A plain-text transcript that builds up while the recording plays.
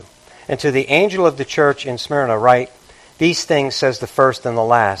And to the angel of the church in Smyrna write, these things says the first and the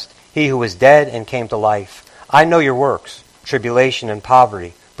last, he who was dead and came to life. I know your works, tribulation and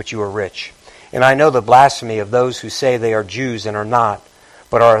poverty, but you are rich. And I know the blasphemy of those who say they are Jews and are not,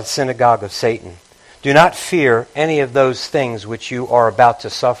 but are a synagogue of Satan. Do not fear any of those things which you are about to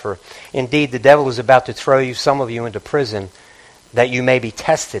suffer. Indeed, the devil is about to throw some of you into prison, that you may be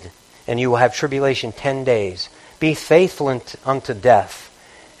tested, and you will have tribulation 10 days. Be faithful unto death,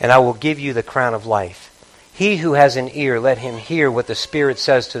 and I will give you the crown of life. He who has an ear, let him hear what the Spirit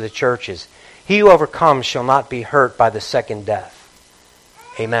says to the churches. He who overcomes shall not be hurt by the second death.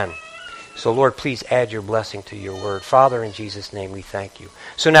 Amen. So, Lord, please add your blessing to your word. Father, in Jesus' name, we thank you.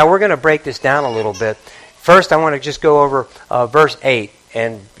 So now we're going to break this down a little bit. First, I want to just go over verse 8.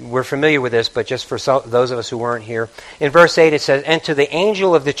 And we're familiar with this, but just for those of us who weren't here. In verse 8 it says, and to the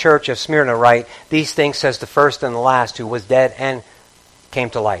angel of the church of Smyrna write, these things says the first and the last, who was dead and came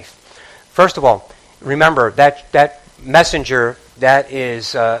to life. First of all, remember that messenger, that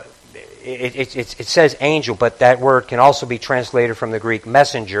is, it says angel, but that word can also be translated from the Greek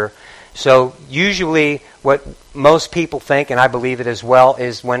messenger. So usually what most people think, and I believe it as well,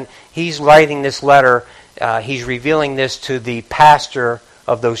 is when he's writing this letter, he's revealing this to the pastor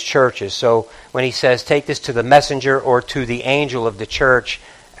of those churches. So when he says, take this to the messenger or to the angel of the church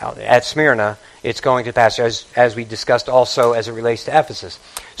at Smyrna, it's going to the pastor, as we discussed also as it relates to Ephesus.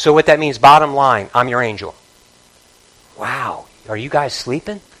 So what that means, bottom line, I'm your angel. Wow, are you guys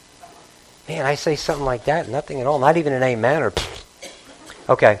sleeping? Man, I say something like that, nothing at all, not even an amen or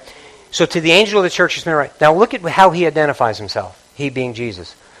okay. So to the angel of the church of Smyrna, now look at how he identifies himself, he being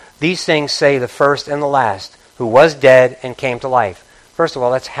Jesus. These things say the first and the last, who was dead and came to life. First of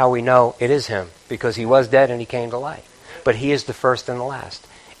all, that's how we know it is him, because he was dead and he came to life. But he is the first and the last.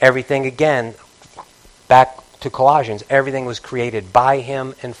 Everything, again, back to Colossians, everything was created by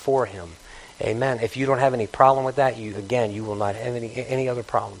him and for him. Amen. If you don't have any problem with that, you will not have any other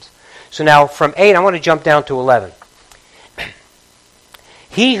problems. So now from 8, I want to jump down to 11.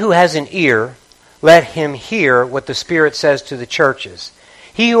 He who has an ear, let him hear what the Spirit says to the churches.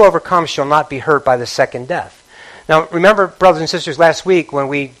 He who overcomes shall not be hurt by the second death. Now, remember, brothers and sisters, last week when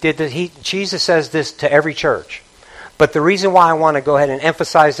we did this, Jesus says this to every church. But the reason why I want to go ahead and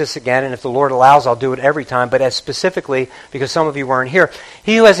emphasize this again, and if the Lord allows, I'll do it every time, but as specifically, because some of you weren't here,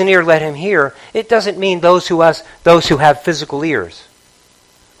 he who has an ear, let him hear. It doesn't mean those who have physical ears.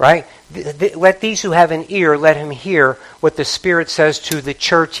 Right? Let these who have an ear, let him hear what the Spirit says to the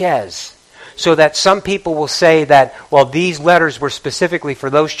churches. So that some people will say that, well, these letters were specifically for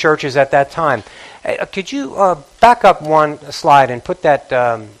those churches at that time. Could you back up one slide and put that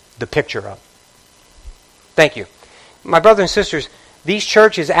the picture up? Thank you. My brothers and sisters, these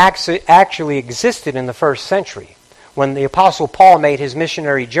churches actually existed in the first century. When the Apostle Paul made his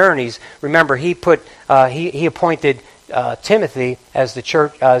missionary journeys, remember he appointed Timothy as the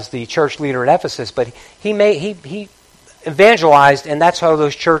church leader at Ephesus, but he evangelized, and that's how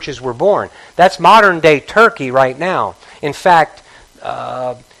those churches were born. That's modern day Turkey right now. In fact,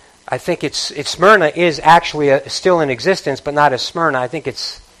 I think it's Smyrna is actually still in existence, but not as Smyrna. I think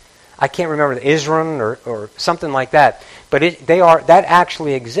I can't remember, the Isran or something like that. But that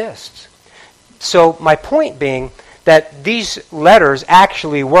actually exists. So my point being that these letters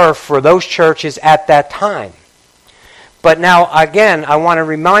actually were for those churches at that time. But now, again, I want to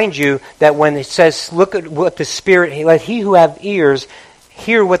remind you that when it says, look at what the Spirit, let he who have ears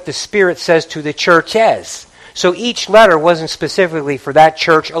hear what the Spirit says to the churches. So each letter wasn't specifically for that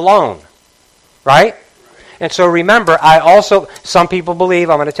church alone. Right? And so remember, some people believe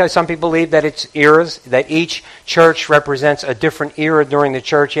that it's eras, that each church represents a different era during the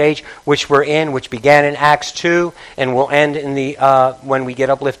church age, which began in Acts 2, and will end in when we get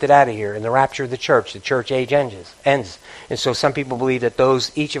uplifted out of here, in the rapture of the church age ends. And so some people believe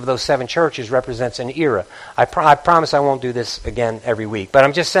that each of those 7 churches represents an era. I promise I won't do this again every week. But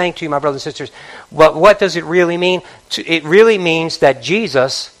I'm just saying to you, my brothers and sisters, what does it really mean? It really means that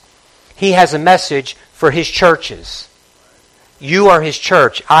Jesus, he has a message for his churches. You are his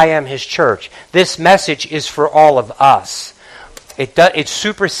church. I am his church. This message is for all of us. It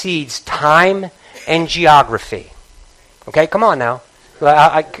supersedes time and geography. Okay, come on now.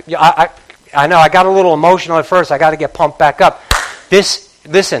 I know I got a little emotional at first. I got to get pumped back up. This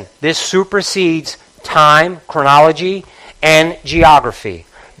supersedes time, chronology, and geography.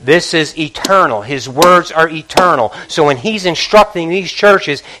 This is eternal. His words are eternal. So when he's instructing these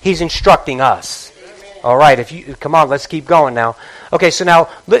churches, he's instructing us. All right, come on, let's keep going now. Okay, so now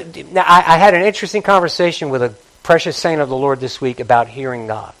I had an interesting conversation with a precious saint of the Lord this week about hearing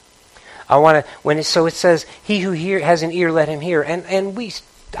God. It says, "He who has an ear, let him hear," and we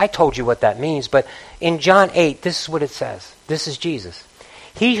I told you what that means, but in John 8, this is what it says. This is Jesus.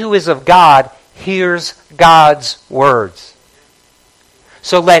 He who is of God hears God's words.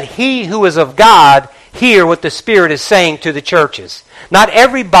 So let he who is of God hear what the Spirit is saying to the churches. Not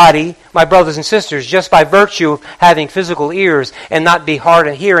everybody, my brothers and sisters, just by virtue of having physical ears and not be hard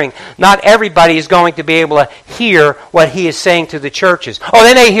of hearing, not everybody is going to be able to hear what he is saying to the churches. Oh,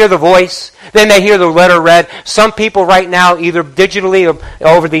 they may hear the voice. They may hear the letter read. Some people right now, either digitally or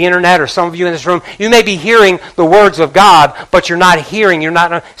over the internet, or some of you in this room, you may be hearing the words of God, but you're not hearing. You're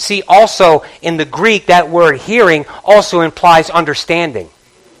not. See, also in the Greek, that word hearing also implies understanding.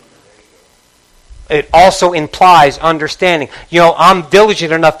 It also implies understanding. I'm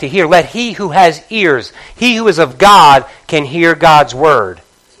diligent enough to hear. Let he who has ears, he who is of God, can hear God's word.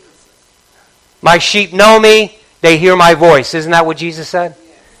 My sheep know me, they hear my voice. Isn't that what Jesus said?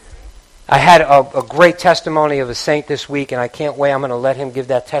 I had a great testimony of a saint this week, and I can't wait. I'm going to let him give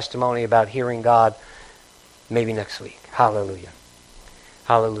that testimony about hearing God maybe next week. Hallelujah.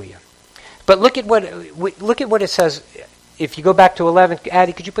 Hallelujah. But look at what it says. If you go back to 11,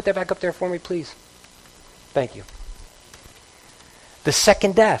 Addie, could you put that back up there for me, please? Thank you. The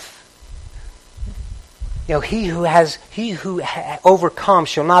second death. He who overcomes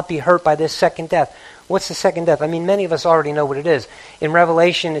shall not be hurt by this second death. What's the second death? I mean, many of us already know what it is. In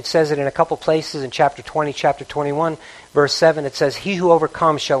Revelation, it says it in a couple places. In chapter 20, chapter 21, verse 7, it says, he who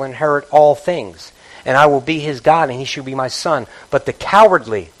overcomes shall inherit all things, and I will be his God, and he shall be my son. But the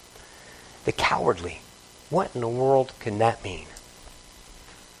cowardly, what in the world can that mean?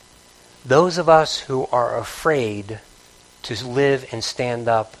 Those of us who are afraid to live and stand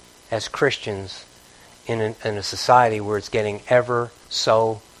up as Christians in a society where it's getting ever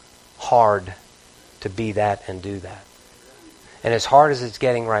so hard to be that and do that. And as hard as it's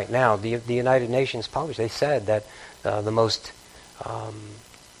getting right now, the United Nations published, they said that the most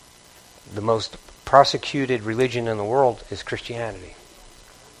persecuted religion in the world is Christianity.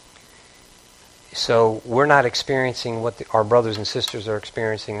 So we're not experiencing what our brothers and sisters are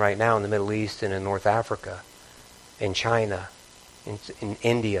experiencing right now in the Middle East and in North Africa, in China, in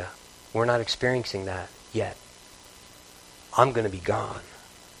India. We're not experiencing that yet. I'm going to be gone,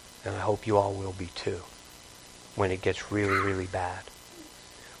 and I hope you all will be too, when it gets really, really bad.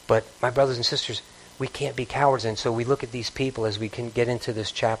 But my brothers and sisters, we can't be cowards, and so we look at these people as we can get into this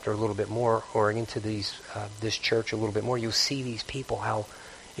chapter a little bit more, or into this church a little bit more. You'll see these people, how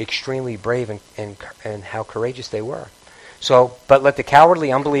extremely brave and how courageous they were. So, but let the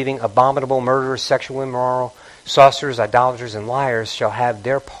cowardly, unbelieving, abominable, murderers, sexual immoral, sorcerers, idolaters, and liars shall have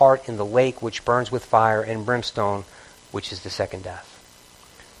their part in the lake which burns with fire and brimstone, which is the second death.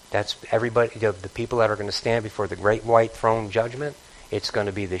 That's everybody, the people that are going to stand before the great white throne judgment. It's going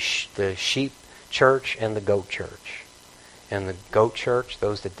to be the sheep church and the goat church. And the goat church,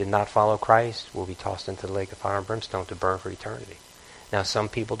 those that did not follow Christ, will be tossed into the lake of fire and brimstone to burn for eternity. Now, some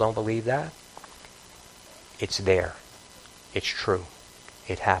people don't believe that. It's there. It's true.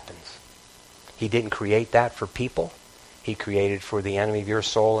 It happens. He didn't create that for people. He created for the enemy of your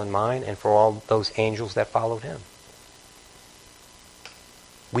soul and mine, and for all those angels that followed him.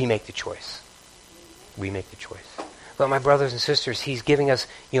 We make the choice. We make the choice. But my brothers and sisters, he's giving us,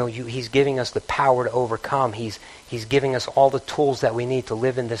 he's giving us the power to overcome. He's giving us all the tools that we need to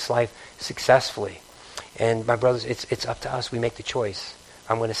live in this life successfully. And my brothers, it's up to us. We make the choice.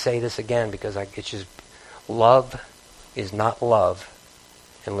 I'm going to say this again because it's just, love is not love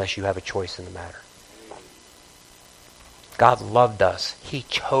unless you have a choice in the matter. God loved us. He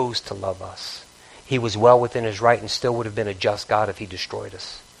chose to love us. He was well within his right and still would have been a just God if he destroyed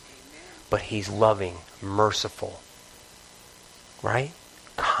us. But he's loving, merciful, right?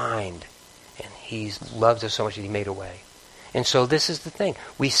 Kind. And he loves us so much that he made a way. And so this is the thing.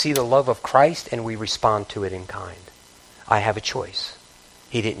 We see the love of Christ and we respond to it in kind. I have a choice.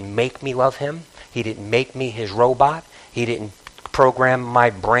 He didn't make me love him. He didn't make me his robot. He didn't program my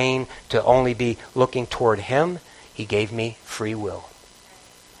brain to only be looking toward him. He gave me free will.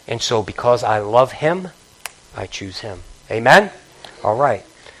 And so because I love him, I choose him. Amen? All right.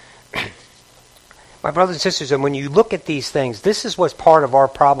 My brothers and sisters, and when you look at these things, this is what part of our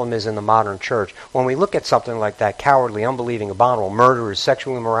problem is in the modern church. When we look at something like that, cowardly, unbelieving, abominable, murderers,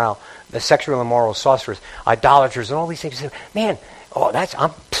 sexually immoral, sorcerers, idolaters, and all these things, man,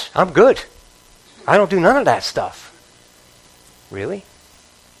 I'm good. I don't do none of that stuff. Really?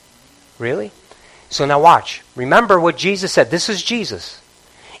 Really? So now watch. Remember what Jesus said. This is Jesus.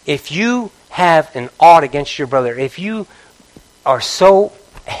 If you have an ought against your brother, if you are so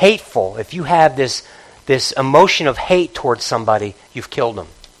hateful, if you have this emotion of hate towards somebody, you've killed them.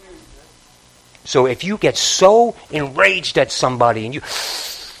 So if you get so enraged at somebody and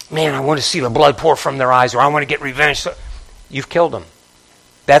man, I want to see the blood pour from their eyes, or I want to get revenge. You've killed them.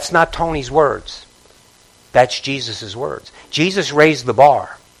 That's not Tony's words. That's Jesus' words. Jesus raised the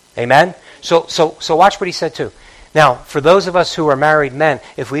bar. Amen? So watch what he said too. Now, for those of us who are married men,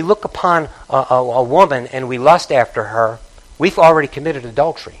 if we look upon a woman and we lust after her, we've already committed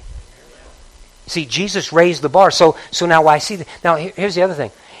adultery. See, Jesus raised the bar. So now I see. Now, here's the other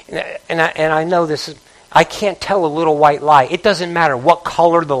thing. And I know this is, I can't tell a little white lie. It doesn't matter what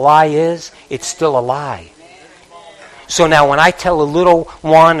color the lie is, it's still a lie. So now when I tell a little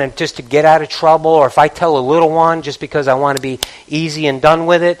one and just to get out of trouble, or if I tell a little one just because I want to be easy and done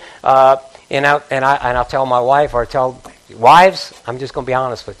with it, and I'll tell my wife, or tell wives, I'm just going to be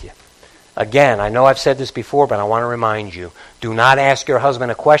honest with you. Again, I know I've said this before, but I want to remind you. Do not ask your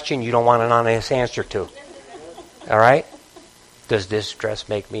husband a question you don't want an honest answer to. All right? Does this dress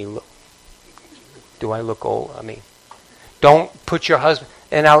make me look... Do I look old? I mean, don't put your husband...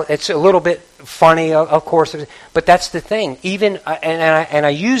 And now it's a little bit funny, of course, but that's the thing. Even and I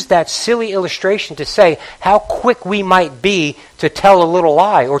use that silly illustration to say how quick we might be to tell a little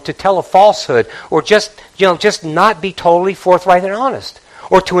lie, or to tell a falsehood, or just not be totally forthright and honest,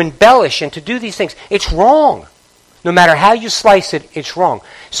 or to embellish and to do these things. It's wrong. No matter how you slice it, it's wrong.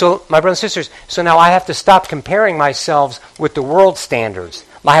 So, my brothers and sisters, so now I have to stop comparing myself with the world standards.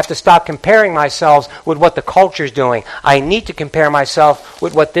 I have to stop comparing myself with what the culture is doing. I need to compare myself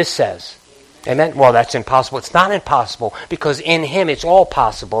with what this says. Amen? Well, that's impossible. It's not impossible, because in Him it's all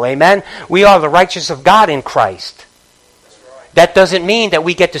possible. Amen? We are the righteous of God in Christ. That doesn't mean that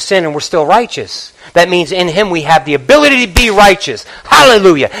we get to sin and we're still righteous. That means in Him we have the ability to be righteous.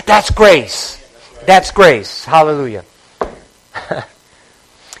 Hallelujah. That's grace. That's grace. Hallelujah.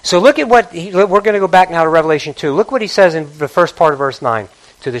 So look at what, we're going to go back now to Revelation 2. Look what he says in the first part of verse 9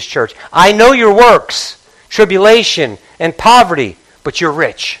 to this church. I know your works, tribulation, and poverty, but you're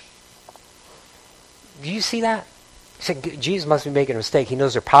rich. Do you see that? He said, Jesus must be making a mistake. He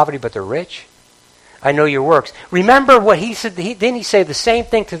knows their poverty, but they're rich. I know your works. Remember what he said. Didn't he say the same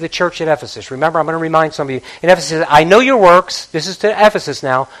thing to the church at Ephesus? Remember, I'm going to remind some of you. In Ephesus, he said, I know your works. This is to Ephesus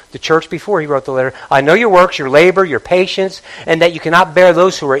now, the church before he wrote the letter. I know your works, your labor, your patience, and that you cannot bear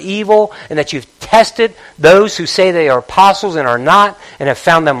those who are evil, and that you've tested those who say they are apostles and are not, and have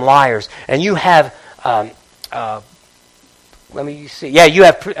found them liars. And you have... let me see. Yeah, you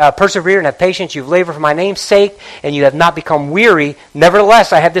have persevered and have patience. You've labored for my name's sake, and you have not become weary.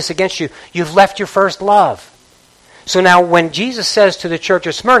 Nevertheless, I have this against you. You've left your first love. So now when Jesus says to the church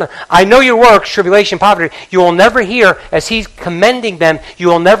of Smyrna, I know your works, tribulation, poverty, you will never hear, as he's commending them, you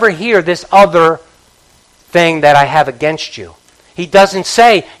will never hear this other thing that I have against you. He doesn't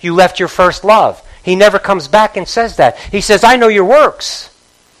say you left your first love. He never comes back and says that. He says, I know your works.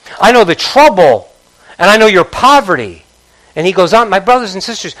 I know the trouble, and I know your poverty. And he goes on, my brothers and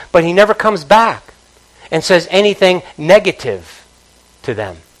sisters, but he never comes back and says anything negative to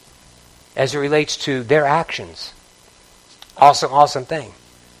them as it relates to their actions. Awesome thing.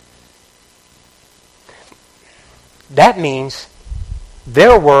 That means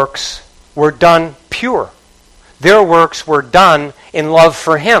their works were done pure. Their works were done in love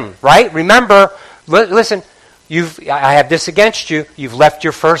for him, right? Remember, listen, I have this against you. You've left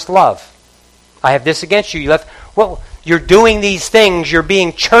your first love. I have this against you. You left... Well, you're doing these things. You're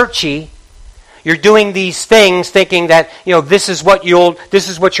being churchy. You're doing these things thinking that, this is what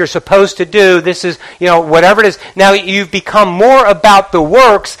you're supposed to do. This is, whatever it is. Now you've become more about the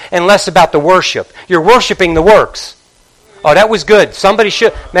works and less about the worship. You're worshiping the works. Oh, that was good. Somebody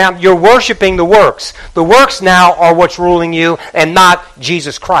should... Now, you're worshiping the works. The works now are what's ruling you and not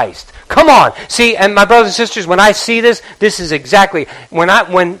Jesus Christ. Come on. See, and my brothers and sisters, when I see this, this is exactly... When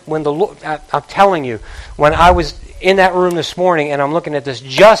the Lord... I'm telling you, when I was in that room this morning and I'm looking at this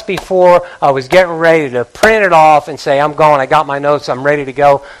just before I was getting ready to print it off and say, I'm going, I got my notes, I'm ready to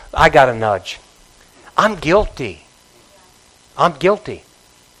go, I got a nudge. I'm guilty. I'm guilty.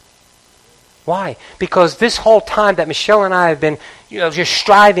 Why? Because this whole time that Michelle and I have been just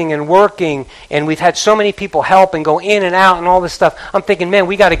striving and working, and we've had so many people help and go in and out and all this stuff, I'm thinking, man,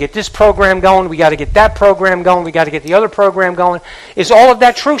 we got to get this program going, we got to get that program going, we got to get the other program going. Is all of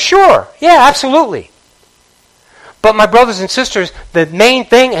that true? Sure. Yeah, absolutely. But my brothers and sisters, the main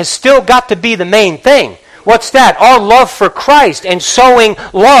thing has still got to be the main thing. What's that? Our love for Christ and showing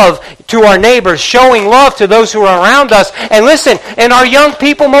love to our neighbors, showing love to those who are around us. And listen, and our young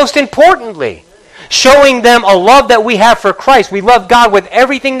people most importantly, showing them a love that we have for Christ. We love God with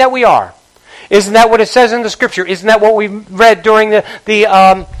everything that we are. Isn't that what it says in the Scripture? Isn't that what we read during the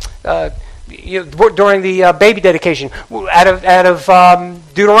baby dedication? Out of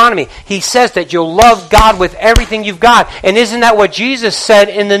Deuteronomy. He says that you'll love God with everything you've got. And isn't that what Jesus said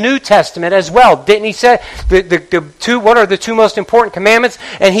in the New Testament as well? Didn't he say what are the two most important commandments?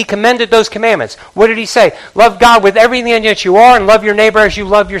 And he commended those commandments. What did he say? Love God with everything that you are and love your neighbor as you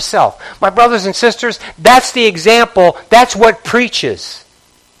love yourself. My brothers and sisters, that's the example. That's what preaches.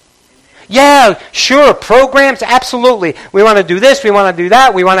 Yeah, sure, programs, absolutely. We want to do this, we want to do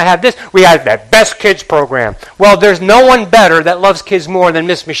that, we want to have this. We have that best kids program. Well, there's no one better that loves kids more than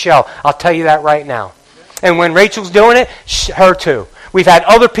Miss Michelle. I'll tell you that right now. And when Rachel's doing it, her too. We've had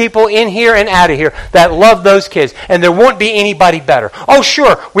other people in here and out of here that love those kids, and there won't be anybody better. Oh,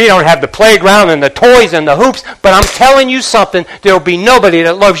 sure, we don't have the playground and the toys and the hoops, but I'm telling you something, there'll be nobody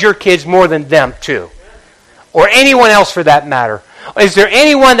that loves your kids more than them too. Or anyone else for that matter. Is there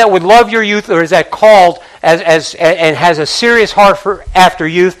anyone that would love your youth, or is that called and has a serious heart after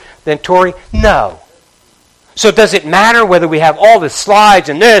youth than Tori? No. So does it matter whether we have all the slides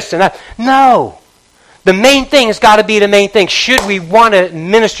and this and that? No. The main thing has got to be the main thing. Should we want to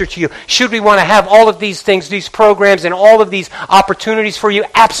minister to you? Should we want to have all of these things, these programs, and all of these opportunities for you?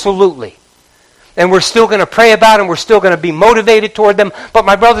 Absolutely. And we're still going to pray about them. We're still going to be motivated toward them. But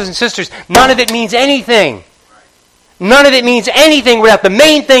my brothers and sisters, none of it means anything. None of it means anything without the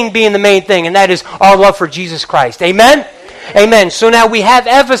main thing being the main thing, and that is our love for Jesus Christ. Amen? Amen. So now we have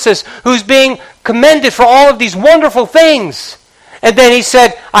Ephesus, who's being commended for all of these wonderful things. And then he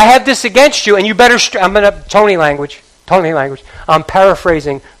said, I have this against you, and you better... I'm going to... Tony language. I'm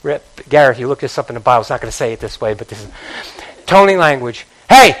paraphrasing. Gareth, you look this up in the Bible. It's not going to say it this way, but this is... Tony language.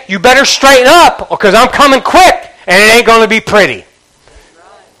 Hey, you better straighten up, because I'm coming quick, and it ain't going to be pretty.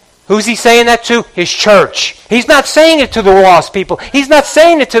 Who's he saying that to? His church. He's not saying it to the lost people. He's not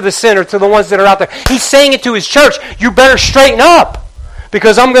saying it to the sinner, to the ones that are out there. He's saying it to his church. You better straighten up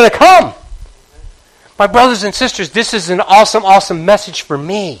because I'm going to come. My brothers and sisters, this is an awesome, awesome message for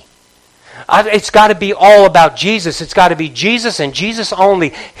me. It's got to be all about Jesus. It's got to be Jesus and Jesus only.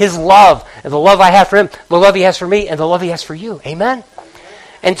 His love and the love I have for him, the love he has for me, and the love he has for you. Amen?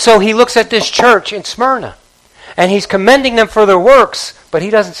 And so he looks at this church in Smyrna. And he's commending them for their works, but he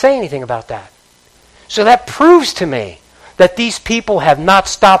doesn't say anything about that. So that proves to me that these people have not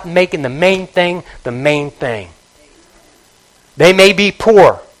stopped making the main thing the main thing. They may be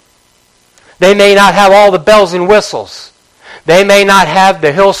poor. They may not have all the bells and whistles. They may not have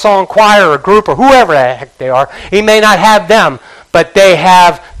the Hillsong Choir or group or whoever the heck they are. He may not have them, but they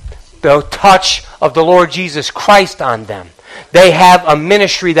have the touch of the Lord Jesus Christ on them. They have a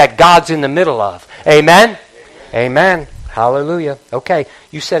ministry that God's in the middle of. Amen? Amen. Hallelujah. Okay,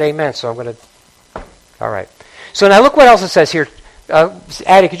 you said amen, so I'm going to... All right. So now look what else it says here.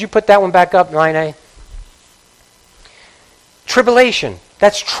 Addie, could you put that one back up, 9a? Tribulation.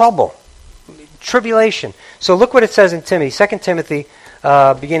 That's trouble. Tribulation. So look what it says in Timothy, 2 Timothy,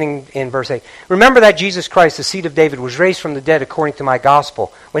 beginning in verse 8. Remember that Jesus Christ, the seed of David, was raised from the dead according to my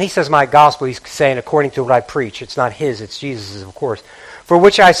gospel. When he says my gospel, he's saying according to what I preach. It's not his, it's Jesus', of course. For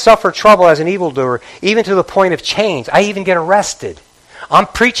which I suffer trouble as an evildoer, even to the point of chains. I even get arrested. I'm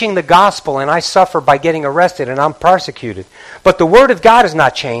preaching the gospel, and I suffer by getting arrested, and I'm persecuted. But the word of God is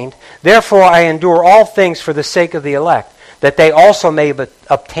not chained. Therefore I endure all things for the sake of the elect, that they also may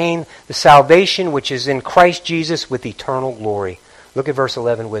obtain the salvation which is in Christ Jesus with eternal glory. Look at verse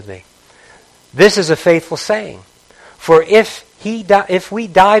 11 with me. This is a faithful saying. For if we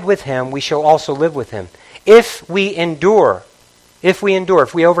died with him, we shall also live with him. If we endure, if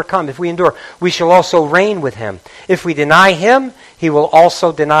we overcome, if we endure, we shall also reign with him. If we deny him, he will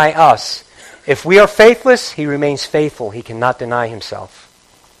also deny us. If we are faithless, he remains faithful. He cannot deny himself.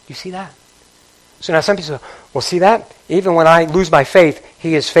 Do you see that? So now some people say, well, see that? Even when I lose my faith,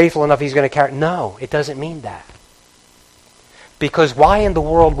 he is faithful enough, he's going to carry... No, it doesn't mean that. Because why in the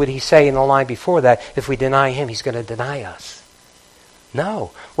world would he say in the line before that, if we deny him, he's going to deny us?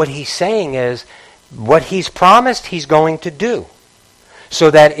 No. What he's saying is, what he's promised, he's going to do. So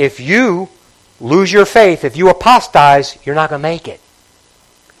that if you lose your faith, if you apostatize, you're not going to make it.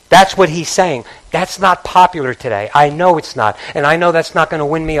 That's what he's saying. That's not popular today. I know it's not. And I know that's not going to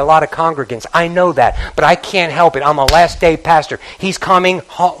win me a lot of congregants. I know that. But I can't help it. I'm a last day pastor. He's coming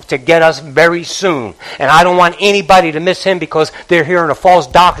to get us very soon. And I don't want anybody to miss him because they're hearing a false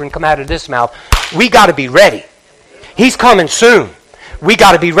doctrine come out of this mouth. We got to be ready. He's coming soon. We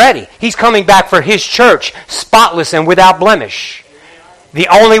got to be ready. He's coming back for his church, spotless and without blemish. The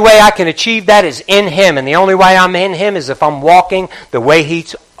only way I can achieve that is in him. And the only way I'm in him is if I'm walking the way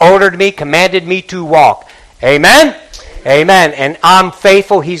he's ordered me, commanded me to walk. Amen? Amen. And I'm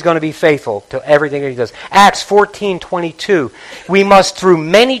faithful. He's going to be faithful to everything that he does. Acts 14:22. We must through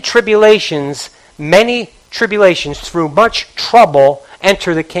many tribulations, through much trouble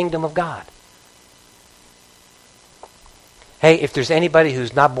enter the kingdom of God. Hey, if there's anybody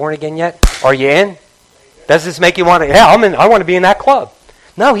who's not born again yet, are you in? Does this make you want to, yeah, I'm in, I want to be in that club.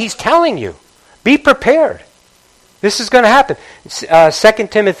 No, he's telling you, be prepared. This is going to happen. 2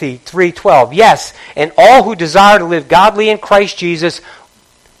 Timothy 3:12. Yes, and all who desire to live godly in Christ Jesus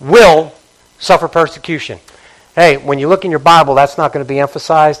will suffer persecution. Hey, when you look in your Bible, that's not going to be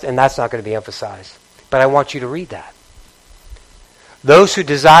emphasized, and that's not going to be emphasized. But I want you to read that. Those who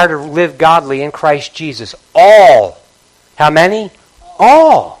desire to live godly in Christ Jesus, all. How many?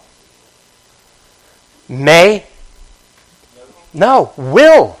 All. May? No,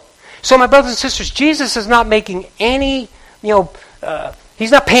 will. So my brothers and sisters, Jesus is not making any,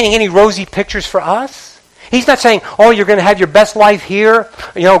 he's not painting any rosy pictures for us. He's not saying, oh, you're going to have your best life here,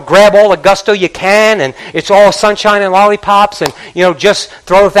 grab all the gusto you can, and it's all sunshine and lollipops, and, just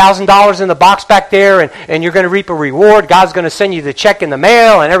throw $1,000 in the box back there, and you're going to reap a reward. God's going to send you the check in the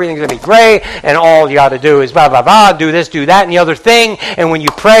mail, and everything's going to be great, and all you got to do is blah, blah, blah, do this, do that, and the other thing, and when you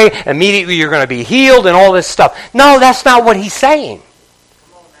pray, immediately you're going to be healed, and all this stuff. No, that's not what he's saying.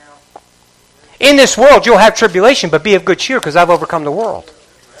 In this world, you'll have tribulation, but be of good cheer, because I've overcome the world.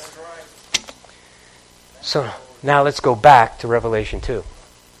 So now let's go back to Revelation 2.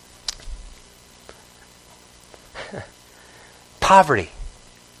 Poverty.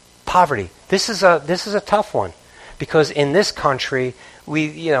 This is a tough one, because in this country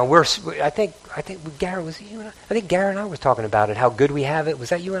I think Gary, was it you and I? I think Gary and I was talking about it. How good we have it. Was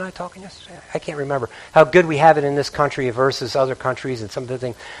that you and I talking yesterday? I can't remember. How good we have it in this country versus other countries and some of the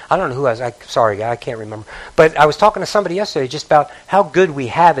things. I don't know who I was. Sorry, I can't remember. But I was talking to somebody yesterday just about how good we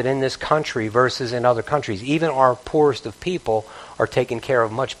have it in this country versus in other countries. Even our poorest of people are taken care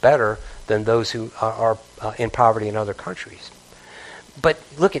of much better than those who are in poverty in other countries. But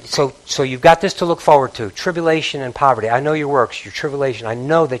look at so you've got this to look forward to: tribulation and poverty. I know your works, your tribulation. I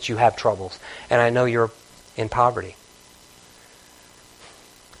know that you have troubles, and I know you're in poverty.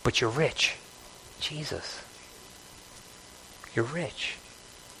 But you're rich, Jesus. You're rich.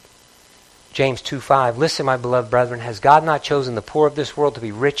 James 2:5. Listen, my beloved brethren, has God not chosen the poor of this world to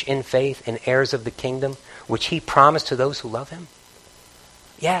be rich in faith and heirs of the kingdom, which He promised to those who love Him?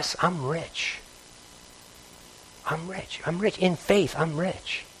 Yes, I'm rich. I'm rich. I'm rich. In faith, I'm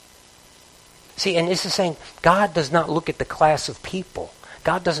rich. See, and this is saying God does not look at the class of people.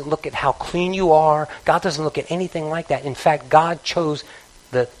 God doesn't look at how clean you are. God doesn't look at anything like that. In fact, God chose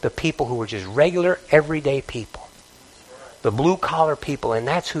the people who were just regular, everyday people. The blue-collar people, and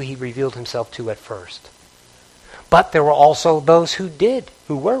that's who He revealed Himself to at first. But there were also those who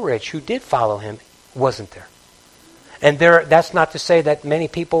were rich, who did follow Him, wasn't there? And that's not to say that many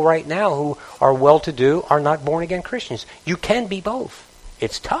people right now who are well-to-do are not born-again Christians. You can be both.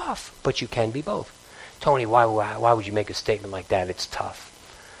 It's tough, but you can be both. Tony, why would you make a statement like that? It's tough.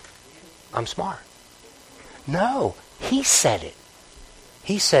 I'm smart. No, He said it.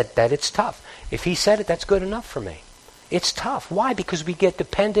 He said that it's tough. If He said it, that's good enough for me. It's tough. Why? Because we get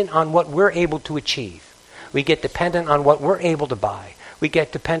dependent on what we're able to achieve. We get dependent on what we're able to buy. We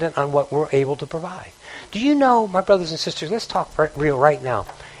get dependent on what we're able to provide. Do you know, my brothers and sisters, let's talk real right now.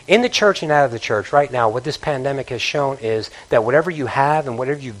 In the church and out of the church right now, what this pandemic has shown is that whatever you have and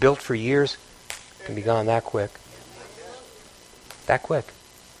whatever you've built for years can be gone that quick. That quick.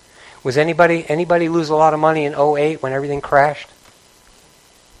 Was anybody lose a lot of money in 2008 when everything crashed?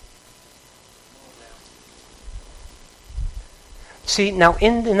 See, now,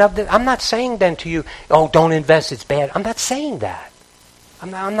 I'm not saying then to you, oh, don't invest, it's bad. I'm not saying that.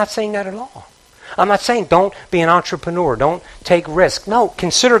 I'm not saying that at all. I'm not saying don't be an entrepreneur, don't take risk. No,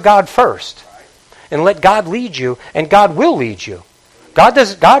 consider God first. And let God lead you, and God will lead you. God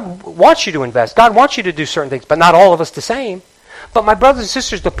wants you to invest. God wants you to do certain things, but not all of us the same. But my brothers and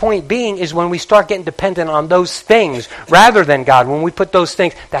sisters, the point being is when we start getting dependent on those things rather than God, when we put those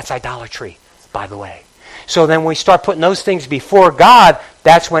things, that's idolatry, by the way. So then when we start putting those things before God,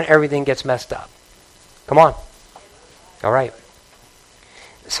 that's when everything gets messed up. Come on. All right.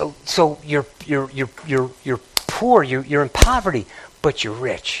 So you're poor, you're in poverty, but you're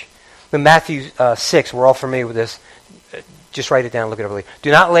rich. In Matthew 6, we're all familiar with this. Just write it down, look it up later.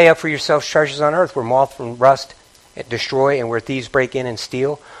 Do not lay up for yourselves treasures on earth where moth and rust destroy and where thieves break in and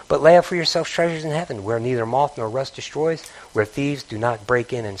steal, but lay up for yourselves treasures in heaven where neither moth nor rust destroys, where thieves do not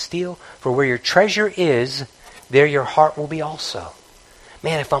break in and steal. For where your treasure is, there your heart will be also.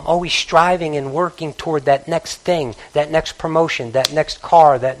 Man, if I'm always striving and working toward that next thing, that next promotion, that next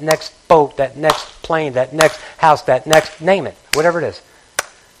car, that next boat, that next plane, that next house, that next, name it, whatever it is,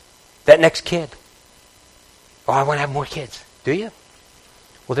 that next kid. Oh, I want to have more kids. Do you?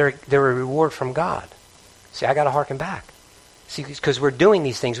 Well, they're a reward from God. See, I got to hearken back. See, because we're doing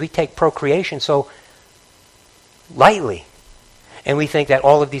these things, we take procreation so lightly. And we think that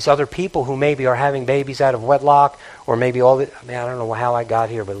all of these other people who maybe are having babies out of wedlock, or maybe I don't know how I got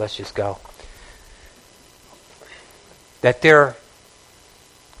here, but let's just go. That they're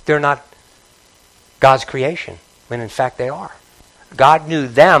not God's creation, when in fact they are. God knew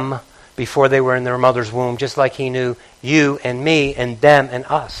them before they were in their mother's womb, just like He knew you and me and them and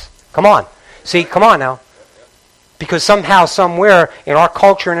us. Come on. See, come on now. Because somehow, somewhere, in our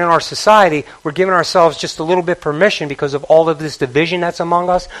culture and in our society, we're giving ourselves just a little bit permission because of all of this division that's among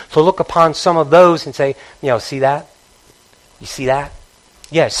us to look upon some of those and say, see that? You see that?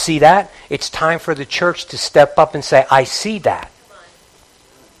 Yes, see that? It's time for the church to step up and say, I see that.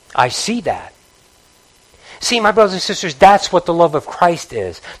 I see that. See, my brothers and sisters, that's what the love of Christ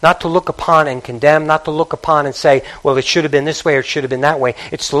is. Not to look upon and condemn, not to look upon and say, well, it should have been this way or it should have been that way.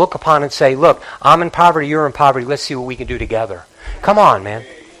 It's to look upon and say, look, I'm in poverty, you're in poverty, let's see what we can do together. Come on, man.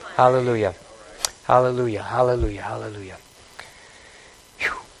 Hallelujah. Hallelujah. Hallelujah. Hallelujah.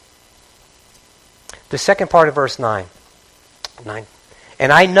 Whew. The second part of verse 9.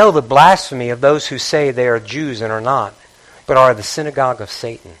 And I know the blasphemy of those who say they are Jews and are not, but are the synagogue of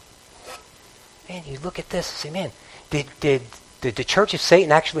Satan. Man, you look at this and say, man, did the church of Satan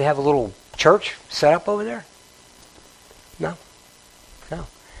actually have a little church set up over there? No.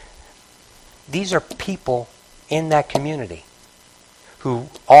 These are people in that community who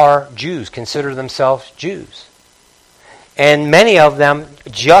are Jews, consider themselves Jews. And many of them,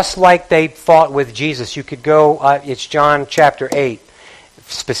 just like they fought with Jesus, you could go, it's John chapter 8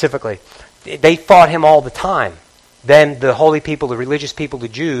 specifically, they fought him all the time. Then the holy people, the religious people, the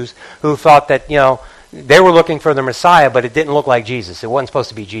Jews, who thought that, they were looking for the Messiah, but it didn't look like Jesus. It wasn't supposed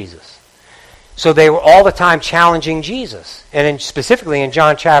to be Jesus. So they were all the time challenging Jesus. And specifically in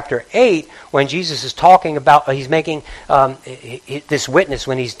John chapter 8, when Jesus is talking about, he's making this witness,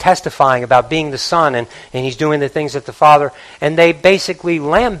 when he's testifying about being the Son, and he's doing the things that the Father, and they basically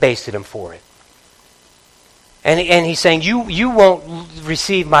lambasted him for it. And he's saying, you won't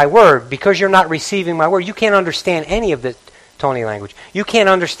receive my word. Because you're not receiving my word, you can't understand any of the Tony language. You can't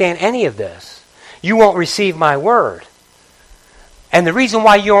understand any of this. You won't receive my word. And the reason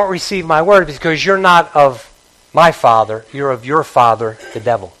why you won't receive my word is because you're not of my father, you're of your father, the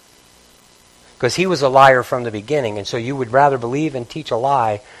devil. Because he was a liar from the beginning, and so you would rather believe and teach a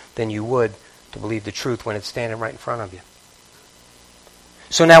lie than you would to believe the truth when it's standing right in front of you.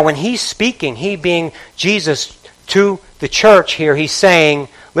 So now when he's speaking, he being Jesus to the church here, he's saying,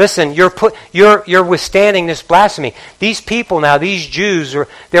 listen, you're withstanding this blasphemy. These people now, these Jews,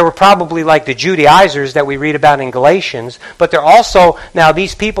 they were probably like the Judaizers that we read about in Galatians, but they're also, now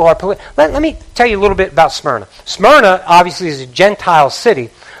these people are, let me tell you a little bit about Smyrna. Smyrna obviously is a Gentile city,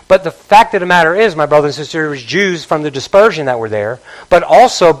 but the fact of the matter is, my brothers and sisters, there was Jews from the dispersion that were there, but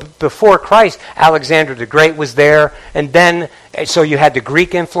also before Christ, Alexander the Great was there, and then, so you had the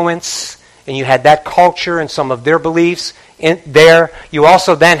Greek influence, and you had that culture and some of their beliefs in there. You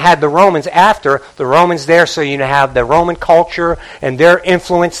also then had the Romans after, the Romans there, so you have the Roman culture and their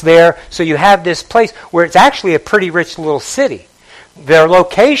influence there. So you have this place where it's actually a pretty rich little city. Their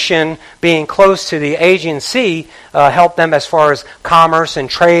location, being close to the Aegean Sea, helped them as far as commerce and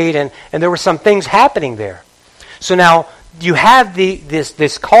trade, and there were some things happening there. So now you have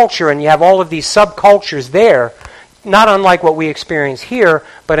this culture, and you have all of these subcultures there, not unlike what we experience here,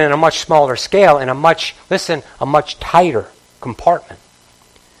 but in a much smaller scale, in a much tighter compartment.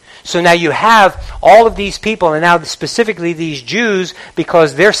 So now you have all of these people, and now specifically these Jews,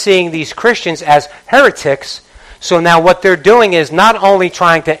 because they're seeing these Christians as heretics. So now what they're doing is not only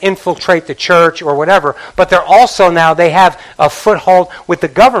trying to infiltrate the church or whatever, but they're also now, they have a foothold with the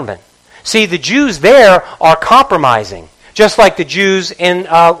government. See, the Jews there are compromising, just like the Jews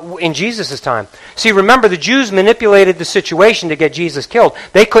in Jesus' time. See, remember, the Jews manipulated the situation to get Jesus killed.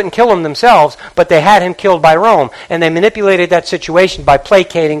 They couldn't kill him themselves, but they had him killed by Rome. And they manipulated that situation by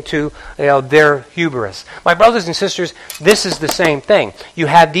placating to their hubris. My brothers and sisters, this is the same thing. You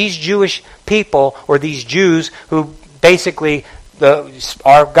have these Jewish people, or these Jews, who basically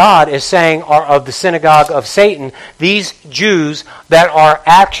our God is saying are of the synagogue of Satan. These Jews that are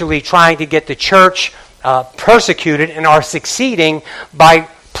actually trying to get the church persecuted and are succeeding by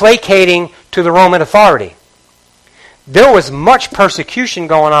placating to the Roman authority. There was much persecution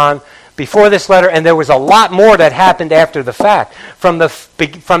going on before this letter, and there was a lot more that happened after the fact.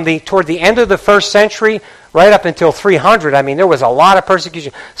 Toward the end of the first century, right up until 300, there was a lot of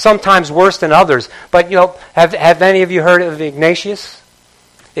persecution, sometimes worse than others. But have any of you heard of Ignatius?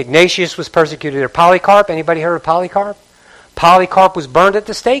 Ignatius was persecuted. Or Polycarp? Anybody heard of Polycarp? Polycarp was burned at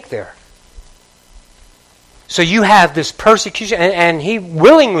the stake there. So you have this persecution, and he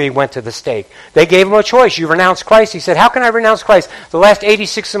willingly went to the stake. They gave him a choice. You renounce Christ. He said, how can I renounce Christ? The last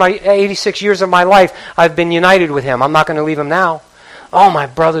 86 years of my life, I've been united with him. I'm not going to leave him now. Oh, my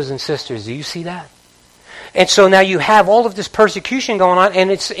brothers and sisters, do you see that? And so now you have all of this persecution going on, and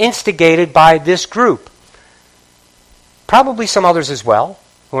it's instigated by this group. Probably some others as well,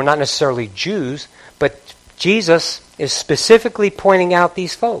 who are not necessarily Jews, but Jesus is specifically pointing out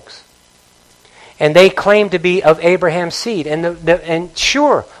these folks. And they claim to be of Abraham's seed. And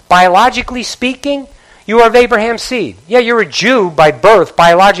sure, biologically speaking, you are of Abraham's seed. Yeah, you're a Jew by birth,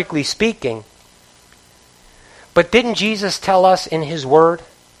 biologically speaking. But didn't Jesus tell us in his word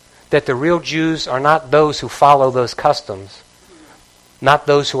that the real Jews are not those who follow those customs, not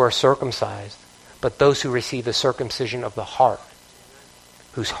those who are circumcised, but those who receive the circumcision of the heart,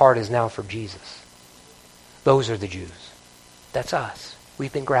 whose heart is now for Jesus? Those are the Jews. That's us.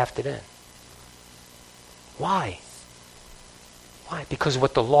 We've been grafted in. Why? Why? Because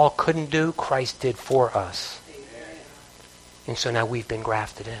what the law couldn't do, Christ did for us. And so now we've been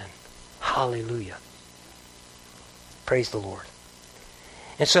grafted in. Hallelujah. Praise the Lord.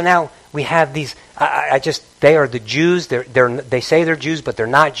 And so now we have these, they are the Jews. They say they're Jews, but they're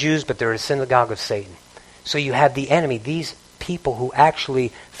not Jews, but they're a synagogue of Satan. So you have the enemy, these people who actually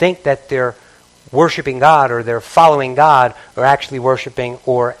think that they're worshiping God or they're following God, are actually worshiping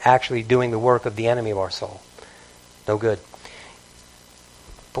or actually doing the work of the enemy of our soul. No good.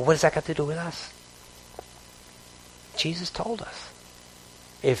 But what does that got to do with us? Jesus told us.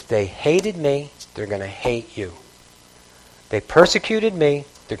 If they hated me, they're going to hate you. They persecuted me,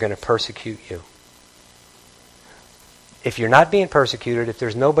 they're going to persecute you. If you're not being persecuted, if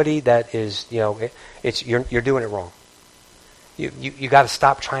there's nobody that is, you're doing it wrong. You got to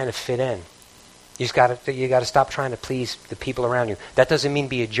stop trying to fit in. You got to stop trying to please the people around you. That doesn't mean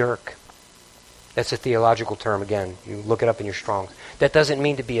be a jerk. That's a theological term again. You look it up in your Strongs. That doesn't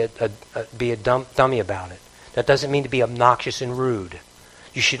mean to be a dummy about it. That doesn't mean to be obnoxious and rude.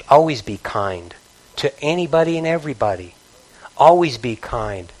 You should always be kind to anybody and everybody. Always be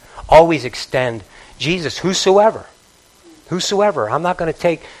kind. Always extend Jesus, whosoever. Whosoever. I'm not going to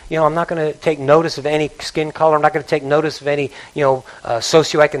take notice of any skin color. I'm not going to take notice of any,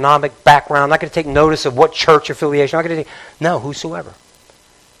 socioeconomic background. I'm not going to take notice of what church affiliation. I'm not going to no, whosoever.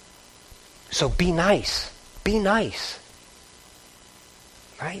 So be nice. Be nice.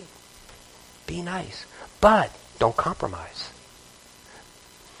 Right? Be nice. But don't compromise.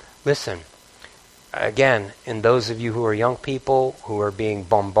 Listen, again, in those of you who are young people who are being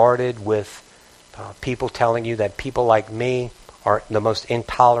bombarded with people telling you that people like me are the most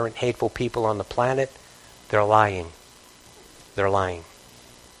intolerant, hateful people on the planet, they're lying. They're lying.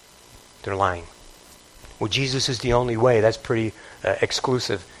 They're lying. Well, Jesus is the only way. That's pretty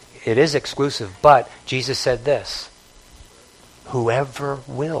exclusive. It is exclusive, but Jesus said this: whoever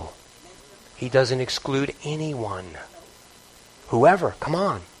will. He doesn't exclude anyone. Whoever, come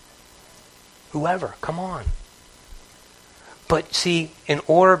on. Whoever, come on. But see, in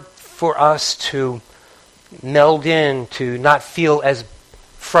order for us to meld in, to not feel as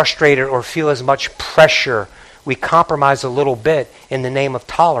frustrated or feel as much pressure, we compromise a little bit in the name of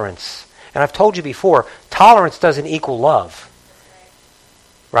tolerance. And I've told you before, tolerance doesn't equal love.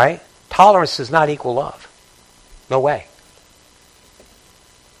 Right? Tolerance does not equal love. No way.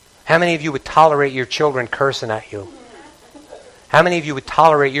 How many of you would tolerate your children cursing at you? How many of you would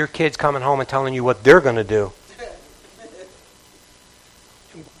tolerate your kids coming home and telling you what they're going to do?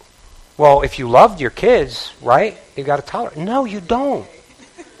 Well, if you loved your kids, right, you got to tolerate. No, you don't.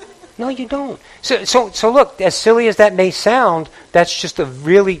 No, you don't. So look, as silly as that may sound, that's just a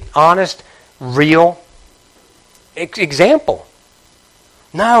really honest, real example.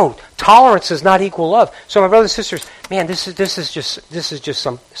 No, tolerance does not equal love. So my brothers and sisters, man, this is just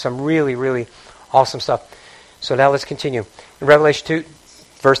some really, really awesome stuff. So now let's continue. In Revelation 2,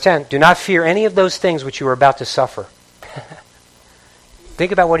 verse 10, do not fear any of those things which you are about to suffer.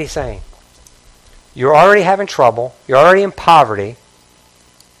 Think about what he's saying. You're already having trouble. You're already in poverty.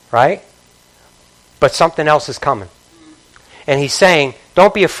 Right? But something else is coming. And he's saying,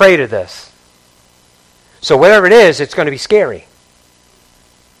 don't be afraid of this. So whatever it is, it's going to be scary.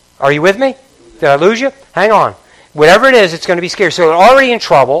 Are you with me? Did I lose you? Hang on. Whatever it is, it's going to be scary. So they're already in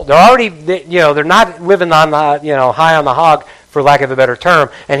trouble. They're already, they're not living on the, high on the hog, for lack of a better term.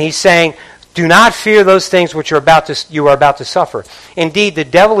 And he's saying, do not fear those things which you are about to suffer. Indeed, the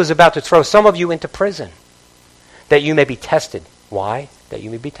devil is about to throw some of you into prison, that you may be tested. Why? That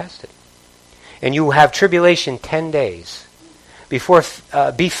you may be tested. And you will have tribulation 10 days. Be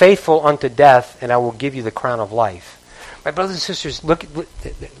faithful unto death, and I will give you the crown of life. My brothers and sisters,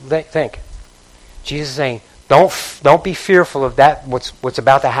 think. Jesus is saying, Don't be fearful of that, what's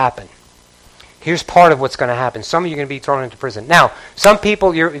about to happen. Here's part of what's going to happen. Some of you are going to be thrown into prison. Now, some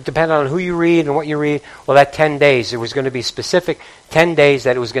people, depending on who you read and what you read, well, that 10 days, it was going to be specific 10 days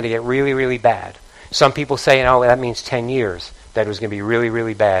that it was going to get really, really bad. Some people say, oh, that means 10 years, that it was going to be really,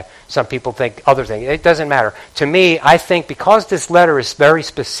 really bad. Some people think other things. It doesn't matter. To me, I think because this letter is very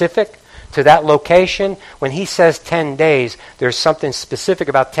specific to that location, when he says 10 days, there's something specific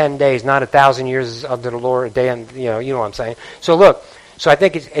about 10 days, not 1,000 years unto the Lord, a day, and you know what I'm saying. So look, so I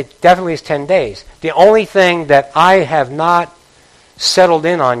think it definitely is 10 days. The only thing that I have not settled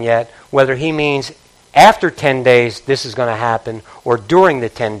in on yet, whether he means after 10 days this is going to happen, or during the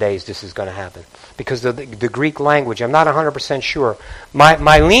 10 days this is going to happen. Because the Greek language, I'm not 100% sure.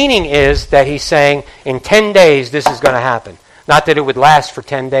 My leaning is that he's saying in 10 days this is going to happen. Not that it would last for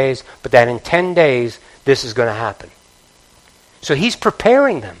 10 days, but that in 10 days this is going to happen. So he's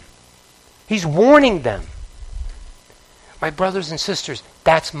preparing them. He's warning them. My brothers and sisters,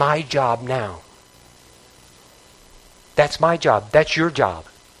 that's my job now. That's my job. That's your job.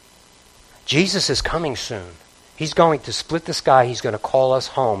 Jesus is coming soon. He's going to split the sky. He's going to call us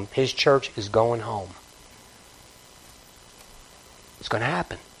home. His church is going home. It's going to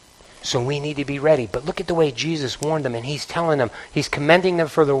happen. So we need to be ready. But look at the way Jesus warned them, and he's telling them, he's commending them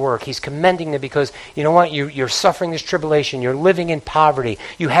for their work. He's commending them because, you know what, you're suffering this tribulation. You're living in poverty.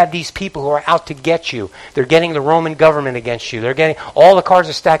 You have these people who are out to get you. They're getting the Roman government against you. They're getting, all the cards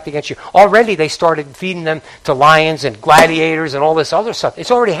are stacked against you. Already they started feeding them to lions and gladiators and all this other stuff. It's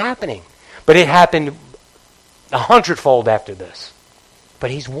already happening. But it happened 100-fold after this.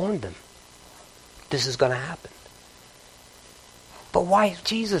 But he's warned them. This is going to happen. But why,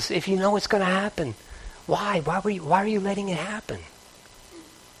 Jesus, if you know it's going to happen, why? Why are you letting it happen?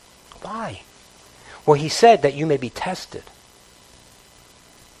 Why? Well, he said that you may be tested.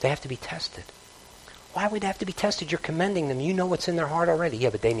 They have to be tested. Why would they have to be tested? You're commending them. You know what's in their heart already. Yeah,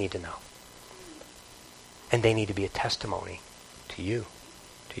 but they need to know. And they need to be a testimony to you,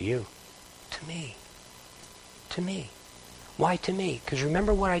 to me, to me. Why to me? Because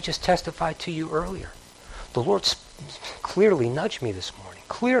remember what I just testified to you earlier. The Lord clearly nudged me this morning,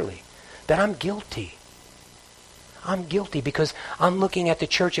 clearly, that I'm guilty. I'm guilty because I'm looking at the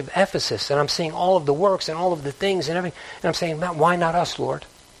church of Ephesus and I'm seeing all of the works and all of the things and everything. And I'm saying, why not us, Lord?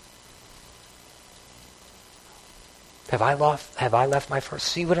 Have I left my first?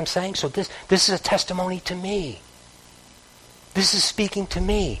 See what I'm saying? So this is a testimony to me. This is speaking to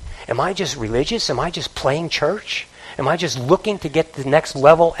me. Am I just religious? Am I just playing church? Am I just looking to get to the next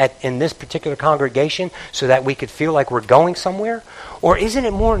level in this particular congregation so that we could feel like we're going somewhere? Or isn't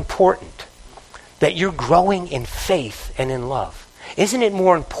it more important that you're growing in faith and in love? Isn't it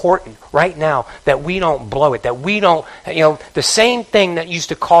more important right now that we don't blow it, that we don't, the same thing that used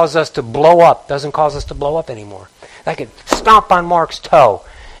to cause us to blow up doesn't cause us to blow up anymore. I could stomp on Mark's toe,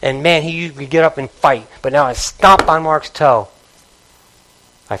 and man, he used to get up and fight, but now I stomp on Mark's toe.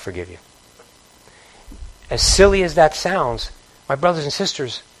 I forgive you. As silly as that sounds, my brothers and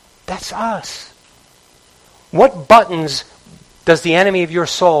sisters, that's us. What buttons does the enemy of your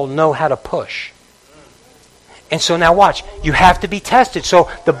soul know how to push? And so now watch, you have to be tested. So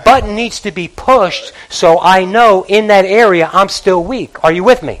the button needs to be pushed so I know in that area I'm still weak. Are you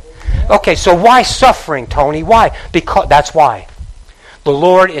with me? Okay, so why suffering, Tony? Why? Because that's why. The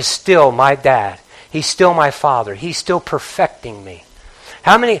Lord is still my dad. He's still my father. He's still perfecting me.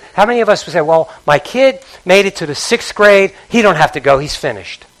 How many of us would say, well, my kid made it to the 6th grade. He don't have to go. He's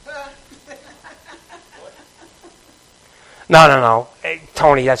finished. No. Hey,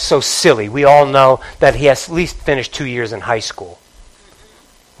 Tony, that's so silly. We all know that he has at least finished 2 years in high school.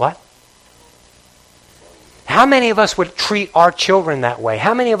 What? How many of us would treat our children that way?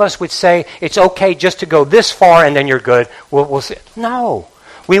 How many of us would say it's okay just to go this far and then you're good? We'll say, no.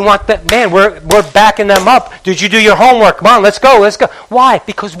 We want that, man, we're backing them up. Did you do your homework? Come on, let's go. Why?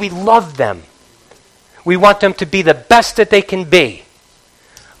 Because we love them. We want them to be the best that they can be.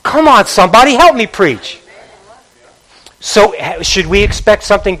 Come on, somebody, help me preach. So, should we expect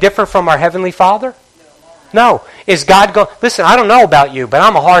something different from our Heavenly Father? No. Is God going... Listen, I don't know about you, but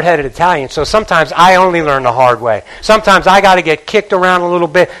I'm a hard-headed Italian, so sometimes I only learn the hard way. Sometimes I got to get kicked around a little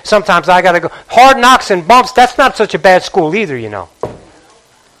bit. Sometimes I got to go... Hard knocks and bumps, that's not such a bad school either, you know.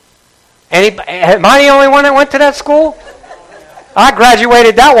 Am I the only one that went to that school? I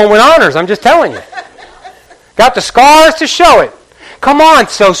graduated that one with honors, I'm just telling you. Got the scars to show it. Come on,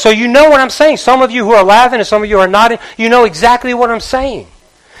 so you know what I'm saying. Some of you who are laughing and some of you are nodding, you know exactly what I'm saying.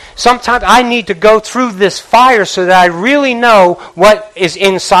 Sometimes I need to go through this fire so that I really know what is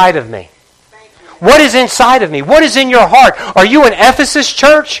inside of me. What is inside of me? What is in your heart? Are you an Ephesus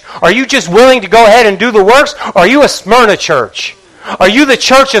church? Are you just willing to go ahead and do the works? Or are you a Smyrna church? Are you the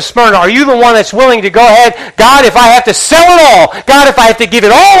church of Smyrna? Are you the one that's willing to go ahead? God, if I have to sell it all, God, if I have to give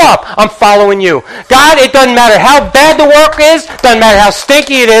it all up, I'm following you. God, it doesn't matter how bad the work is, doesn't matter how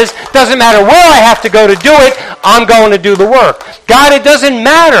stinky it is, doesn't matter where I have to go to do it, I'm going to do the work. God, it doesn't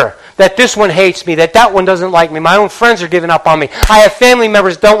matter that this one hates me, that one doesn't like me. My own friends are giving up on me. I have family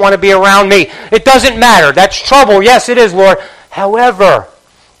members that don't want to be around me. It doesn't matter. That's trouble. Yes, it is, Lord. However,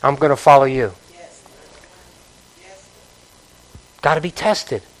 I'm going to follow you. Got to be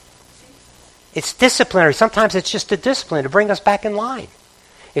tested. It's disciplinary. Sometimes it's just a discipline to bring us back in line.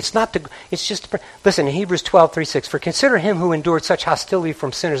 It's not to, it's just, listen, in Hebrews 12:3-6, for consider him who endured such hostility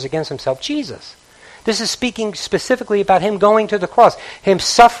from sinners against himself, Jesus. This is speaking specifically about him going to the cross, him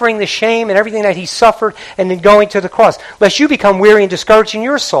suffering the shame and everything that he suffered and then going to the cross. Lest you become weary and discouraged in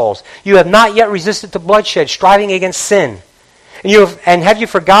your souls. You have not yet resisted the bloodshed, striving against sin. And have you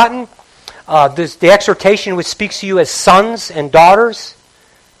forgotten the exhortation which speaks to you as sons and daughters?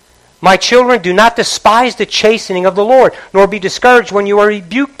 My children, do not despise the chastening of the Lord, nor be discouraged when you are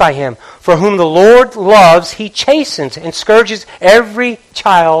rebuked by him. For whom the Lord loves, he chastens and scourges every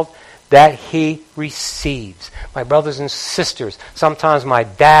child that he receives. My brothers and sisters, sometimes my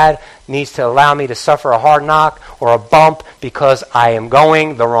dad needs to allow me to suffer a hard knock or a bump because I am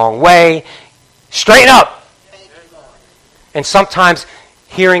going the wrong way. Straighten up! And sometimes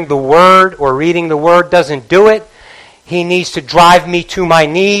hearing the word or reading the word doesn't do it. He needs to drive me to my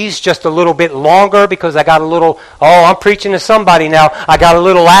knees just a little bit longer because I got a little, I'm preaching to somebody now. I got a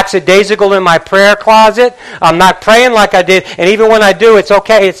little lackadaisical in my prayer closet. I'm not praying like I did. And even when I do, it's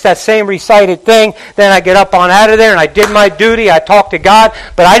okay. It's that same recited thing. Then I get up on out of there and I did my duty. I talked to God.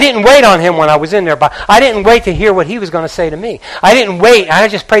 But I didn't wait on him when I was in there. But I didn't wait to hear what he was going to say to me. I didn't wait. I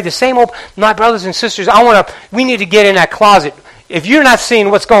just prayed the same old, my brothers and sisters, we need to get in that closet. If you're not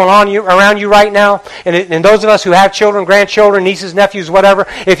seeing what's going on around you right now, and those of us who have children, grandchildren, nieces, nephews, whatever,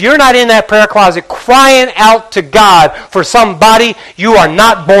 if you're not in that prayer closet crying out to God for somebody, you are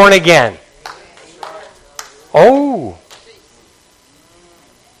not born again. Oh.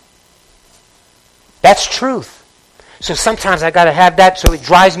 That's truth. So sometimes I got to have that so it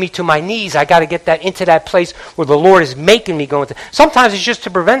drives me to my knees. I got to get that into that place where the Lord is making me go into. Sometimes it's just to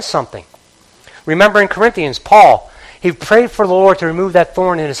prevent something. Remember in Corinthians, Paul, he prayed for the Lord to remove that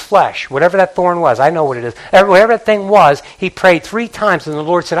thorn in his flesh. Whatever that thorn was. I know what it is. Whatever that thing was, he prayed 3 times and the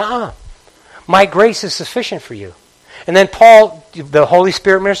Lord said, my grace is sufficient for you. And then Paul, the Holy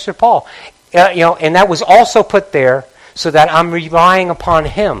Spirit ministered to Paul. And that was also put there so that I'm relying upon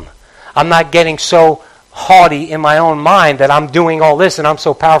him. I'm not getting so haughty in my own mind that I'm doing all this and I'm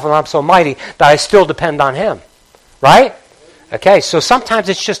so powerful and I'm so mighty that I still depend on him. Right? Okay, so sometimes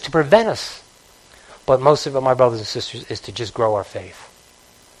it's just to prevent us. But most of it, my brothers and sisters, is to just grow our faith.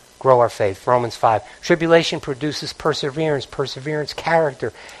 Grow our faith. Romans 5. Tribulation produces perseverance. Perseverance,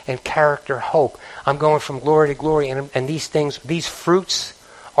 character. And character, hope. I'm going from glory to glory. And these things, these fruits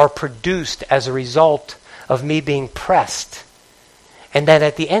are produced as a result of me being pressed. And that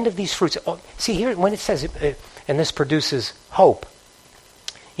at the end of these fruits, see here, when it says, and this produces hope.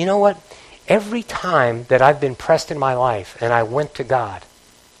 You know what? Every time that I've been pressed in my life and I went to God,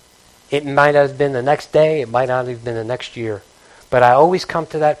 it might have been the next day, it might not have been the next year. But I always come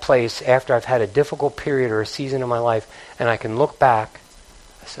to that place after I've had a difficult period or a season in my life, and I can look back.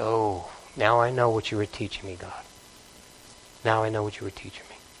 I say, now I know what you were teaching me, God. Now I know what you were teaching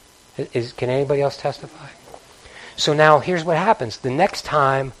me. Can anybody else testify? So now here's what happens. The next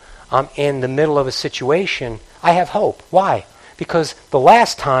time I'm in the middle of a situation, I have hope. Why? Because the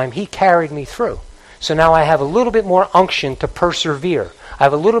last time he carried me through. So now I have a little bit more unction to persevere. I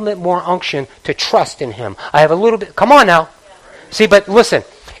have a little bit more unction to trust in him. I have a little bit, come on now. See, but listen,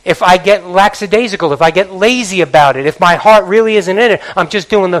 if I get lackadaisical, if I get lazy about it, if my heart really isn't in it, I'm just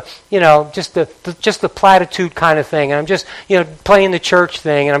doing just the platitude kind of thing, and I'm just, playing the church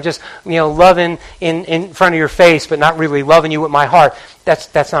thing, and I'm just, loving in front of your face, but not really loving you with my heart.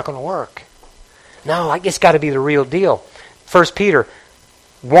 That's not going to work. No, it's got to be the real deal. 1 Peter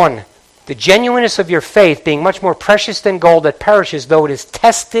 1. The genuineness of your faith being much more precious than gold that perishes, though it is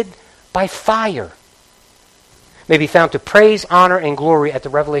tested by fire, may be found to praise, honor, and glory at the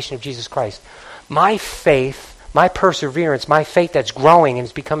revelation of Jesus Christ. My faith, my perseverance, my faith that's growing and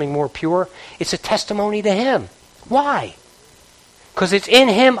is becoming more pure, it's a testimony to him. Why? Because it's in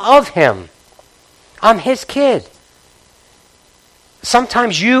him, of him. I'm his kid.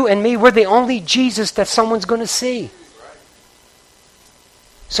 Sometimes you and me, we're the only Jesus that someone's going to see.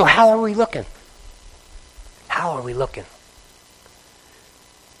 So how are we looking? How are we looking?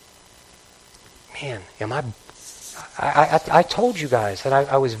 man, I told you guys, and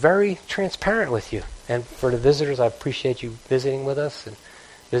I was very transparent with you. And for the visitors, I appreciate you visiting with us.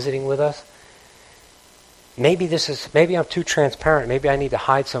 Maybe I'm too transparent. Maybe I need to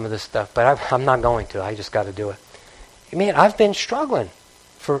hide some of this stuff, but I'm not going to. I just got to do it. Man, I've been struggling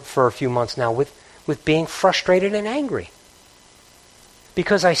for a few months now with being frustrated and angry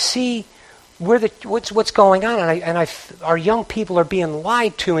because I see what's going on, and our young people are being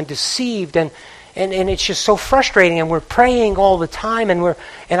lied to and deceived, and it's just so frustrating. And we're praying all the time, and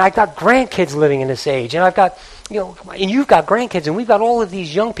I've got grandkids living in this age, and I've got, and you've got grandkids, and we've got all of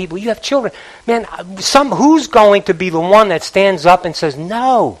these young people. You have children, man. Who's going to be the one that stands up and says,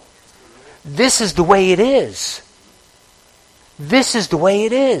 "No, this is the way it is. This is the way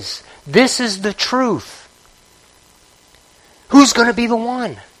it is. This is the truth." Who's going to be the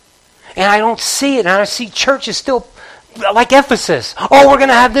one? And I don't see it. And I see churches still like Ephesus. Oh, we're going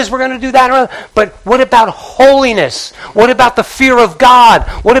to have this, we're going to do that. But what about holiness? What about the fear of God?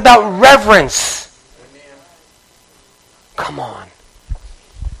 What about reverence? Amen. Come on.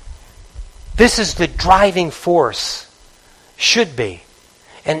 This is the driving force. Should be.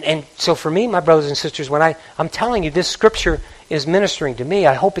 And so for me, my brothers and sisters, when I'm telling you this scripture is ministering to me,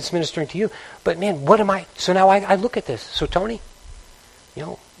 I hope it's ministering to you. But man, what am I? So now I look at this. So Tony,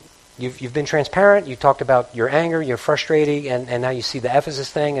 you've been transparent. You talked about your anger, your frustrating, and now you see the Ephesus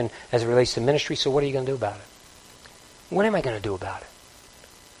thing, and as it relates to ministry. So what are you going to do about it? What am I going to do about it?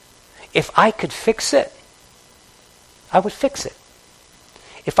 If I could fix it, I would fix it.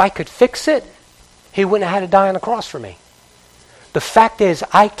 If I could fix it, he wouldn't have had to die on the cross for me. The fact is,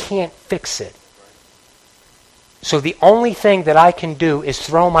 I can't fix it. So the only thing that I can do is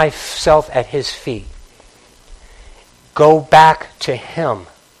throw myself at his feet. Go back to him.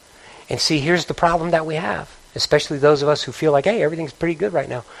 And see, here's the problem that we have, especially those of us who feel like, hey, everything's pretty good right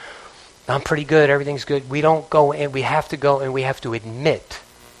now. I'm pretty good, everything's good. We don't go, and we have to go, and we have to admit,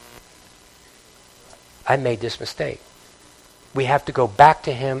 I made this mistake. We have to go back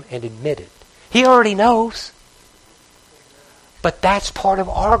to him and admit it. He already knows. But that's part of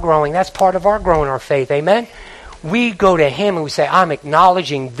our growing. That's part of our growing our faith. Amen? We go to him and we say, I'm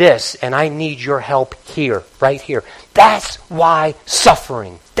acknowledging this and I need your help here, right here. That's why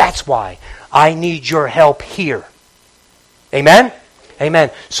suffering. That's why I need your help here. Amen?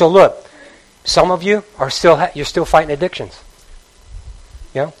 Amen. So look, some of you are you're still fighting addictions.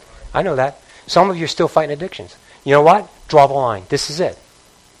 I know that. Some of you are still fighting addictions. You know what? Draw the line. This is it.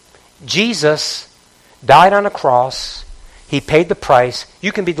 Jesus died on a cross. He paid the price.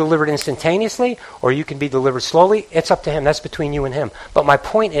 You can be delivered instantaneously or you can be delivered slowly. It's up to him. That's between you and him. But my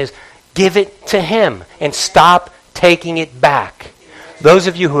point is, give it to him and stop taking it back. Those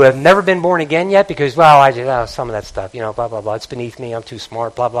of you who have never been born again yet because, some of that stuff, blah, blah, blah. It's beneath me. I'm too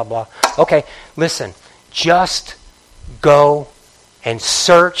smart, blah, blah, blah. Okay, listen. Just go and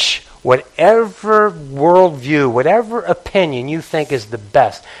search whatever worldview, whatever opinion you think is the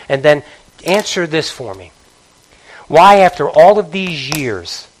best. And then answer this for me. Why, after all of these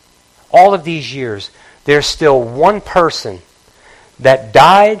years, there's still one person that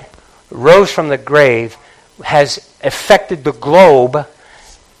died, rose from the grave, has affected the globe.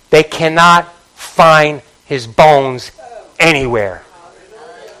 They cannot find his bones anywhere.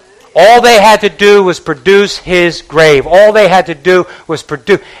 All they had to do was produce his grave. All they had to do was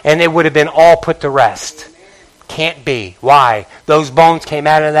produce, and it would have been all put to rest. Can't be. Why? Those bones came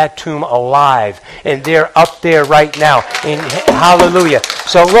out of that tomb alive, and they're up there right now. Hallelujah.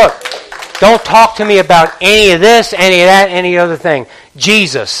 So look, don't talk to me about any of this, any of that, any other thing.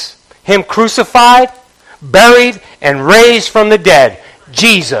 Jesus, him crucified, buried, and raised from the dead.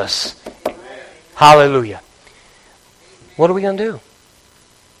 Jesus. Hallelujah. What are we going to do?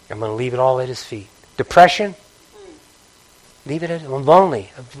 I'm going to leave it all at his feet. Depression? Leave it at him. I'm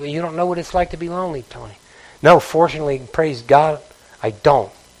lonely. You don't know what it's like to be lonely, Tony. No, fortunately, praise God, I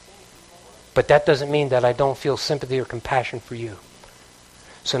don't. But that doesn't mean that I don't feel sympathy or compassion for you.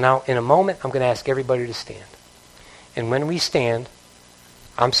 So now, in a moment, I'm going to ask everybody to stand. And when we stand,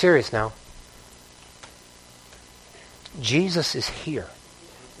 I'm serious now. Jesus is here.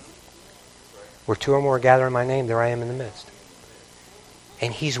 Where two or more gather in my name, there I am in the midst.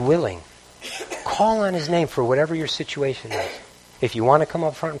 And he's willing. Call on his name for whatever your situation is. If you want to come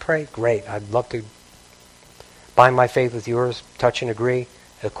up front and pray, great. I'd love to bind my faith with yours, touch and agree,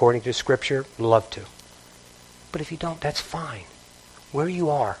 according to Scripture, love to. But if you don't, that's fine. Where you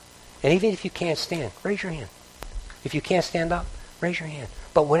are. And even if you can't stand, raise your hand. If you can't stand up, raise your hand.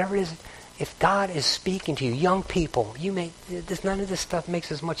 But whatever it is, if God is speaking to you, young people, none of this stuff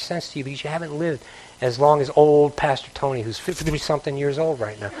makes as much sense to you because you haven't lived as long as old Pastor Tony, who's 50-something years old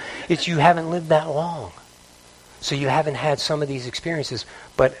right now. You haven't lived that long. So you haven't had some of these experiences.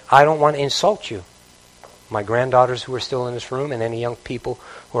 But I don't want to insult you. My granddaughters who are still in this room, and any young people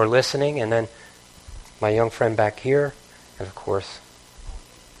who are listening, and then my young friend back here, and of course,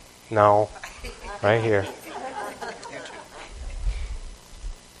 no, right here.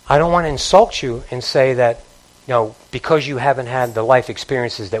 I don't want to insult you and say that, because you haven't had the life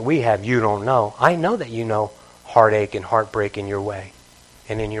experiences that we have, you don't know. I know that you know heartache and heartbreak in your way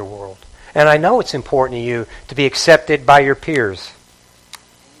and in your world. And I know it's important to you to be accepted by your peers.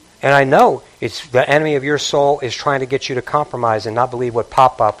 And I know it's the enemy of your soul is trying to get you to compromise and not believe what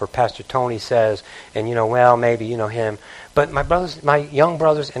Pop-Up or Pastor Tony says. And, maybe him. But my young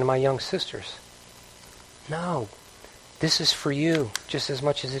brothers and my young sisters, no. This is for you just as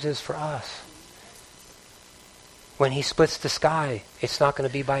much as it is for us. When he splits the sky, it's not going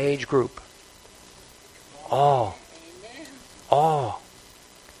to be by age group. All.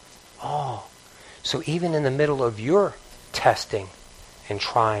 So even in the middle of your testing and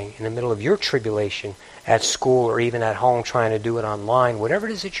trying, in the middle of your tribulation at school or even at home trying to do it online, whatever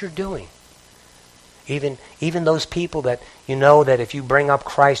it is that you're doing, even those people that you know that if you bring up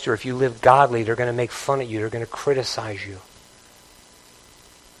Christ or if you live godly, they're going to make fun of you. They're going to criticize you.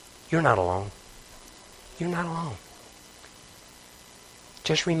 You're not alone. You're not alone.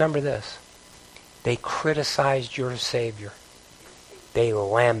 Just remember this. They criticized your Savior. They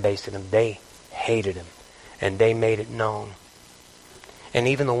lambasted him. They hated him. And they made it known. And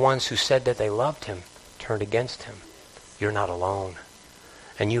even the ones who said that they loved him turned against him. You're not alone.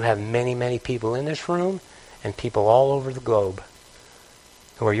 And you have many, many people in this room and people all over the globe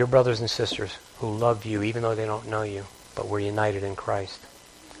who are your brothers and sisters who love you even though they don't know you, but we're united in Christ.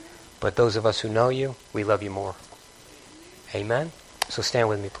 But those of us who know you, we love you more. Amen? So stand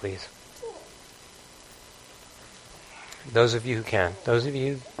with me, please. Those of you who can. Those of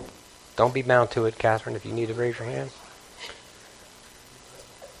you, don't be bound to it, Catherine, if you need to raise your hand.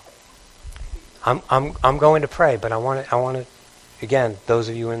 I'm going to pray, but I want to again, those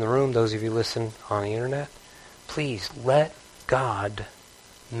of you in the room, those of you listen on the internet, please let God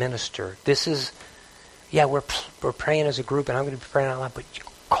minister. This is, we're praying as a group, and I'm going to be praying out loud, but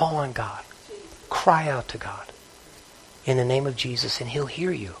call on God. Cry out to God in the name of Jesus, and he'll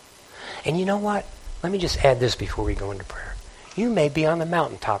hear you. And you know what? Let me just add this before we go into prayer. You may be on the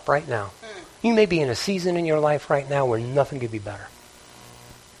mountaintop right now. You may be in a season in your life right now where nothing could be better.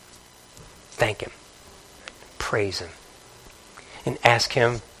 Thank him. Praise him. And ask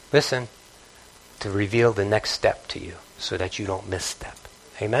him, listen, to reveal the next step to you so that you don't misstep.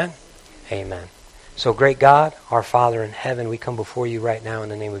 Amen? Amen. So great God, our Father in heaven, we come before you right now in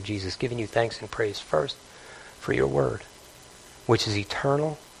the name of Jesus, giving you thanks and praise first for your word, which is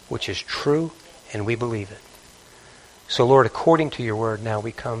eternal, which is true, and we believe it. So Lord, according to your word now,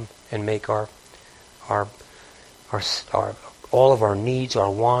 we come and make our all of our needs, our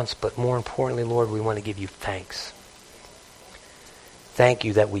wants, but more importantly, Lord, we want to give you thanks. Thank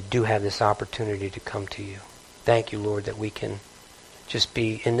you that we do have this opportunity to come to you. Thank you, Lord, that we can just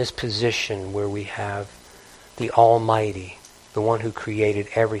be in this position where we have the Almighty, the one who created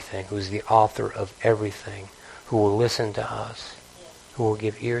everything, who is the author of everything, who will listen to us, who will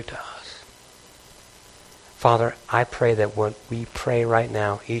give ear to us. Father, I pray that when we pray right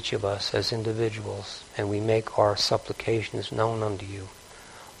now, each of us as individuals, and we make our supplications known unto you,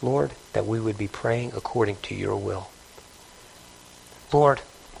 Lord, that we would be praying according to your will. Lord,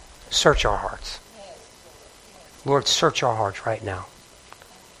 search our hearts. Lord, search our hearts right now.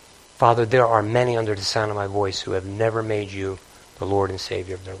 Father, there are many under the sound of my voice who have never made you the Lord and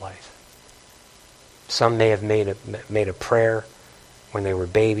Savior of their life. Some may have made a prayer when they were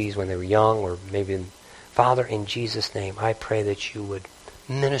babies, when they were young, or maybe... Father, in Jesus' name, I pray that you would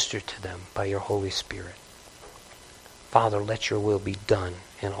minister to them by your Holy Spirit. Father, let your will be done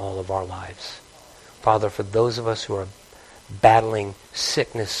in all of our lives. Father, for those of us who are battling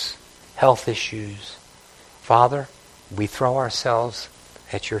sickness, health issues, Father, we throw ourselves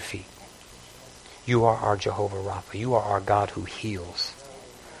at your feet. You are our Jehovah Rapha. You are our God who heals.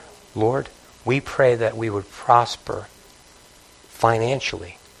 Lord, we pray that we would prosper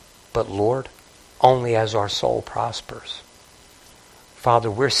financially, but Lord, only as our soul prospers. Father,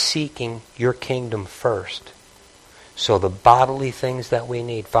 we're seeking your kingdom first. So the bodily things that we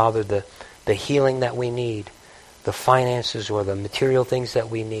need, Father, the healing that we need, the finances or the material things that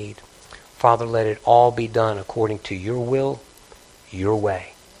we need, Father, let it all be done according to your will, your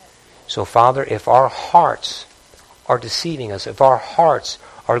way. So Father, if our hearts are deceiving us, if our hearts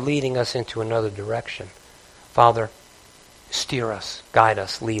are leading us into another direction. Father, steer us, guide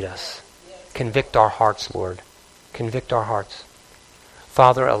us, lead us. Convict our hearts, Lord. Convict our hearts.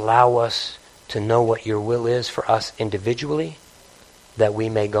 Father, allow us to know what your will is for us individually, that we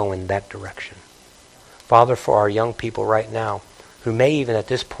may go in that direction. Father, for our young people right now, who may even at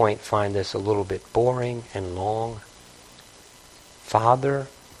this point find this a little bit boring and long, Father,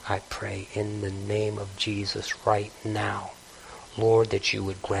 I pray in the name of Jesus right now, Lord, that you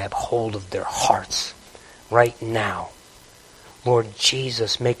would grab hold of their hearts right now. Lord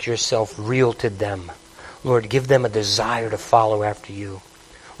Jesus, make yourself real to them. Lord, give them a desire to follow after you.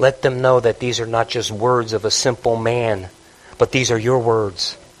 Let them know that these are not just words of a simple man, but these are your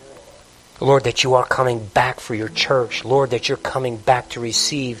words. Lord, that you are coming back for your church. Lord, that you're coming back to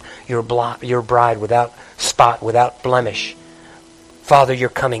receive your bride without spot, without blemish. Father, you're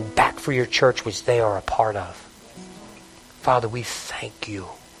coming back for your church, which they are a part of. Father, we thank you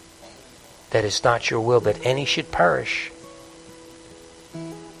that it's not your will that any should perish.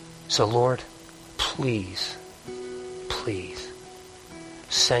 So, Lord, please, please,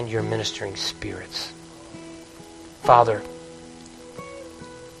 send your ministering spirits. Father,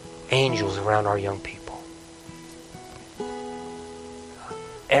 angels around our young people.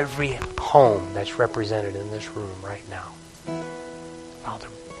 Every home that's represented in this room right now. Father,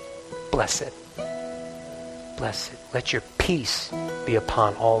 bless it. Bless it. Let your peace be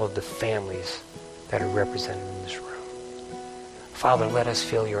upon all of the families that are represented in this room. Father, let us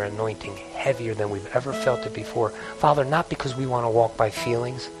feel your anointing heavier than we've ever felt it before. Father, not because we want to walk by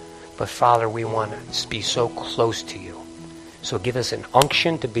feelings, but Father, we want to be so close to you. So give us an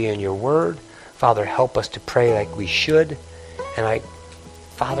unction to be in your word. Father, help us to pray like we should. And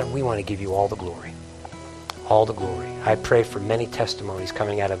Father, we want to give you all the glory. All the glory. I pray for many testimonies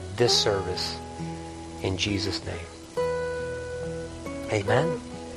coming out of this service. In Jesus' name. Amen.